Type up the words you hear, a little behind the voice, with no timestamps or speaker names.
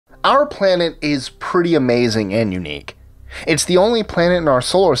Our planet is pretty amazing and unique. It's the only planet in our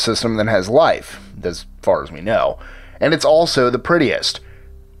solar system that has life, as far as we know, and it's also the prettiest.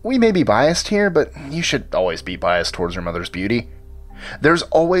 We may be biased here, but you should always be biased towards your mother's beauty. There's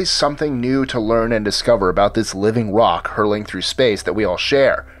always something new to learn and discover about this living rock hurling through space that we all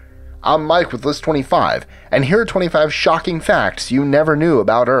share. I'm Mike with List 25, and here are 25 shocking facts you never knew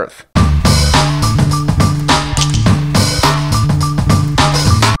about Earth.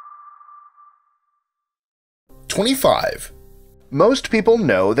 #25. Most people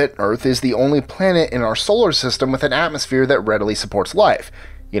know that Earth is the only planet in our solar system with an atmosphere that readily supports life.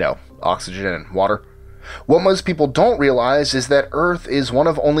 Oxygen and water. What most people don't realize is that Earth is one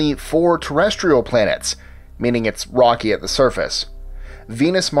of only 4 terrestrial planets, meaning it's rocky at the surface.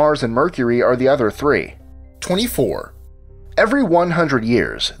 Venus, Mars, and Mercury are the other 3. 24. Every 100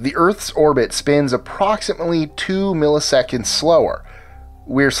 years, the Earth's orbit spins approximately 2 milliseconds slower.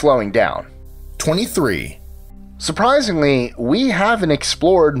 We're slowing down. 23. Surprisingly, we haven't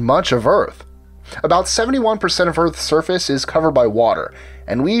explored much of Earth. About 71% of Earth's surface is covered by water,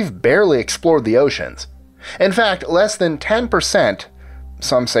 and we've barely explored the oceans. In fact, less than 10%,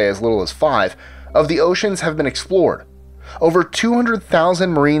 some say as little as 5%, of the oceans have been explored. Over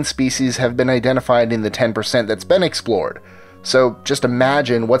 200,000 marine species have been identified in the 10% that's been explored. So just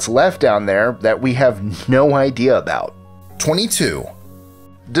imagine what's left down there that we have no idea about. 22.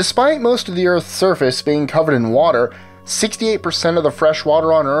 Despite most of the Earth's surface being covered in water, 68% of the fresh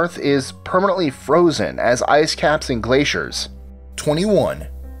water on Earth is permanently frozen as ice caps and glaciers. 21.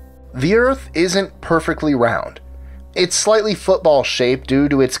 The Earth isn't perfectly round. It's slightly football-shaped due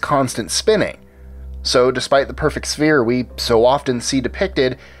to its constant spinning. So despite the perfect sphere we so often see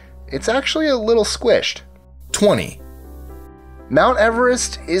depicted, it's actually a little squished. 20. Mount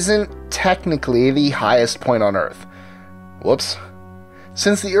Everest isn't technically the highest point on Earth. Whoops.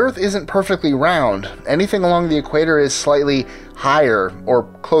 Since the Earth isn't perfectly round, anything along the equator is slightly higher or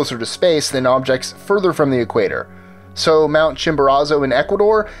closer to space than objects further from the equator. So Mount Chimborazo in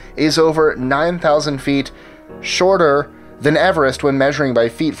Ecuador is over 9,000 feet shorter than Everest when measuring by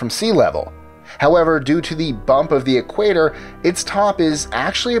feet from sea level. However, due to the bump of the equator, its top is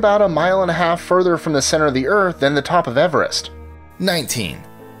actually about 1.5 miles further from the center of the Earth than the top of Everest. 19.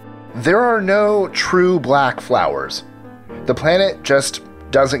 There are no true black flowers. The planet just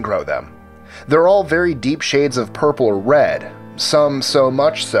doesn't grow them. They're all very deep shades of purple or red, some so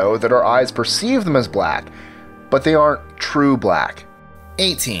much so that our eyes perceive them as black, but they aren't true black.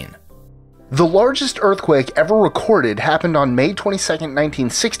 18. The largest earthquake ever recorded happened on May 22,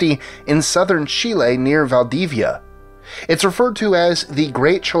 1960 in southern Chile near Valdivia. It's referred to as the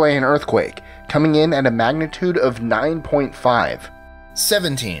Great Chilean Earthquake, coming in at a magnitude of 9.5.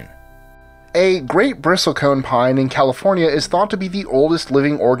 17. A great bristlecone pine in California is thought to be the oldest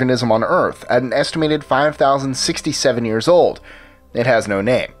living organism on Earth at an estimated 5,067 years old. It has no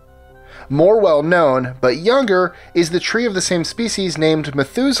name. More well known, but younger, is the tree of the same species named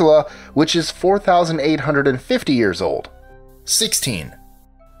Methuselah, which is 4,850 years old. 16.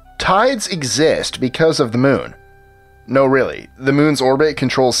 Tides exist because of the moon. No, really. The moon's orbit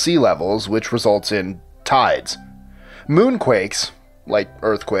controls sea levels, which results in tides. Moonquakes, like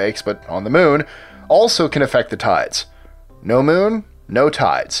earthquakes but on the moon, also can affect the tides. No moon, no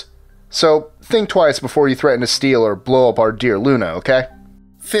tides. So think twice before you threaten to steal or blow up our dear Luna, okay?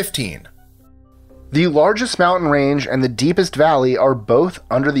 15. The largest mountain range and the deepest valley are both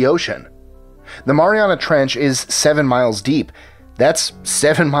under the ocean. The Mariana Trench is 7 miles deep. That's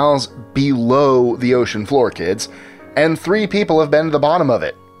 7 miles below the ocean floor, kids. And 3 people have been to the bottom of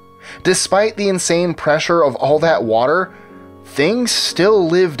it. Despite the insane pressure of all that water, things still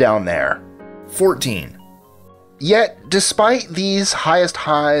live down there. 14. Yet, despite these highest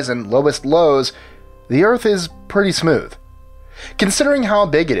highs and lowest lows, the Earth is pretty smooth. Considering how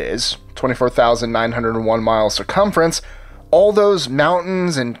big it is, 24,901 miles circumference, all those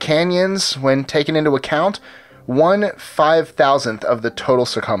mountains and canyons, when taken into account, 1/5,000th of the total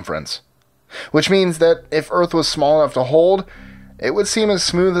circumference. Which means that if Earth was small enough to hold, it would seem as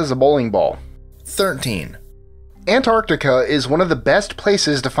smooth as a bowling ball. 13. Antarctica is one of the best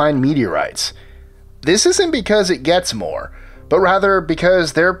places to find meteorites. This isn't because it gets more, but rather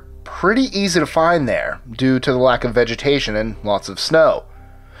because they're pretty easy to find there, due to the lack of vegetation and lots of snow.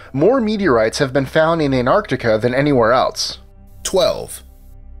 More meteorites have been found in Antarctica than anywhere else. 12.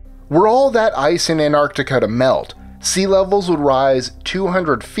 Were all that ice in Antarctica to melt, sea levels would rise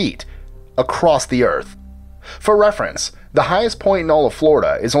 200 feet across the Earth. For reference, the highest point in all of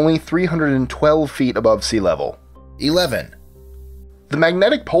Florida is only 312 feet above sea level. 11. The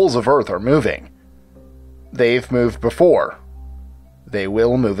magnetic poles of Earth are moving. They've moved before. they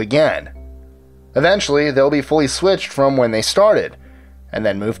will move again. Eventually, they'll be fully switched from when they started, and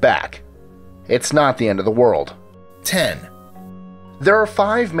then move back. It's not the end of the world. 10. There are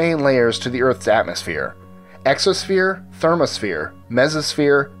 5 main layers to the Earth's atmosphere: exosphere, thermosphere,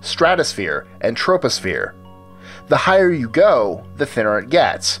 mesosphere, stratosphere, and troposphere. The higher you go, the thinner it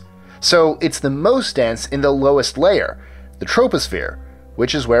gets. So it's the most dense in the lowest layer, the troposphere,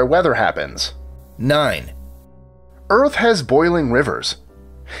 which is where weather happens. 9. Earth has boiling rivers.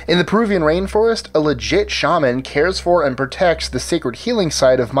 In the Peruvian rainforest, a legit shaman cares for and protects the sacred healing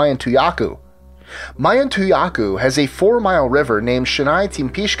site of Mayantuyacu. Mayantuyacu has a 4-mile river named Shanai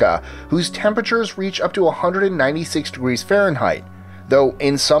Timpishka whose temperatures reach up to 196 degrees Fahrenheit, though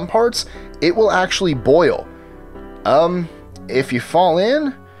in some parts it will actually boil. If you fall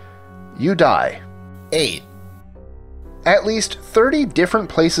in, you die. 8. At least 30 different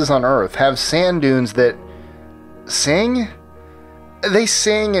places on Earth have sand dunes that sing? They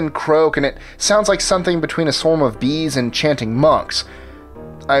sing and croak, and it sounds like something between a swarm of bees and chanting monks.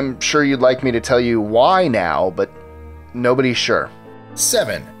 I'm sure you'd like me to tell you why now, but nobody's sure.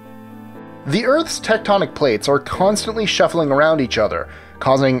 7. The Earth's tectonic plates are constantly shuffling around each other,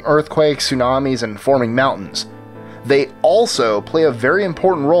 causing earthquakes, tsunamis, and forming mountains. They also play a very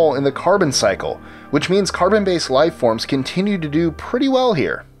important role in the carbon cycle, which means carbon-based life forms continue to do pretty well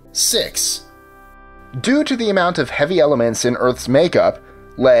here. 6. Due to the amount of heavy elements in Earth's makeup,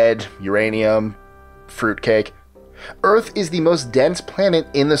 lead, uranium, fruitcake, Earth is the most dense planet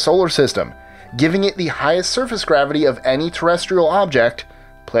in the solar system, giving it the highest surface gravity of any terrestrial object,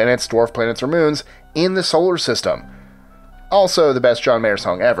 planets, dwarf planets, or moons, in the solar system. Also the best John Mayer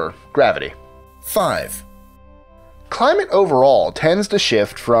song ever, Gravity. 5. Climate overall tends to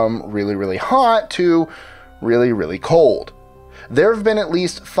shift from really, really hot to really, really cold. There have been at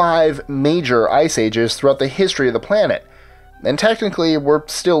least 5 major ice ages throughout the history of the planet, and technically we're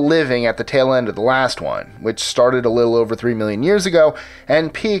still living at the tail end of the last one, which started a little over 3 million years ago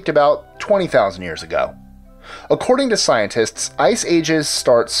and peaked about 20,000 years ago. According to scientists, ice ages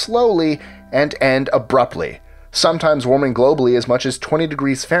start slowly and end abruptly, sometimes warming globally as much as 20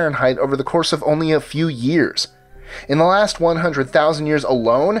 degrees Fahrenheit over the course of only a few years. In the last 100,000 years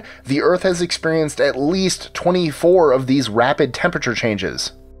alone, the Earth has experienced at least 24 of these rapid temperature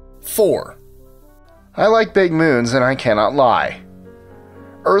changes. 4. I like big moons, and I cannot lie.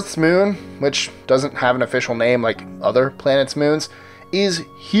 Earth's moon, which doesn't have an official name like other planets' moons, is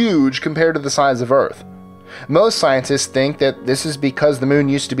huge compared to the size of Earth. Most scientists think that this is because the moon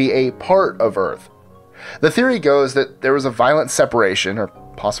used to be a part of Earth. The theory goes that there was a violent separation, or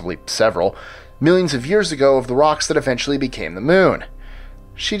possibly several, millions of years ago of the rocks that eventually became the moon.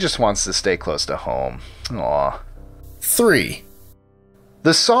 She just wants to stay close to home. Aww. 3.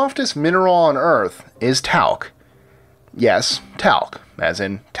 The softest mineral on Earth is talc. Yes, talc, as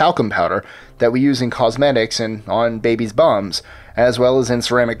in talcum powder that we use in cosmetics and on babies' bums, as well as in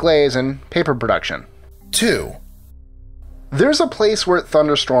ceramic glaze and paper production. 2. There's a place where it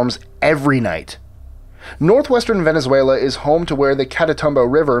thunderstorms every night. Northwestern Venezuela is home to where the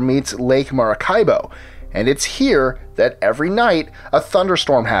Catatumbo River meets Lake Maracaibo, and it's here that every night a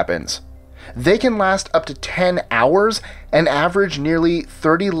thunderstorm happens. They can last up to 10 hours and average nearly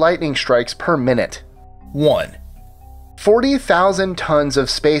 30 lightning strikes per minute. 1. 40,000 tons of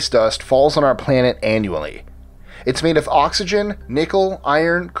space dust falls on our planet annually. It's made of oxygen, nickel,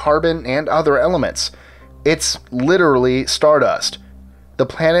 iron, carbon, and other elements. It's literally stardust. The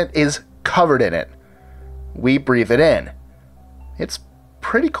planet is covered in it. We breathe it in. It's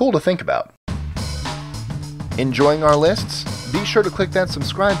pretty cool to think about. Enjoying our lists? Be sure to click that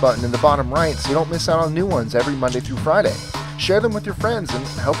subscribe button in the bottom right so you don't miss out on new ones every Monday through Friday. Share them with your friends and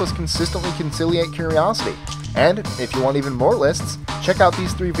help us consistently conciliate curiosity. And if you want even more lists, check out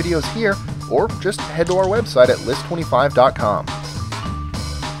these 3 videos here or just head to our website at list25.com.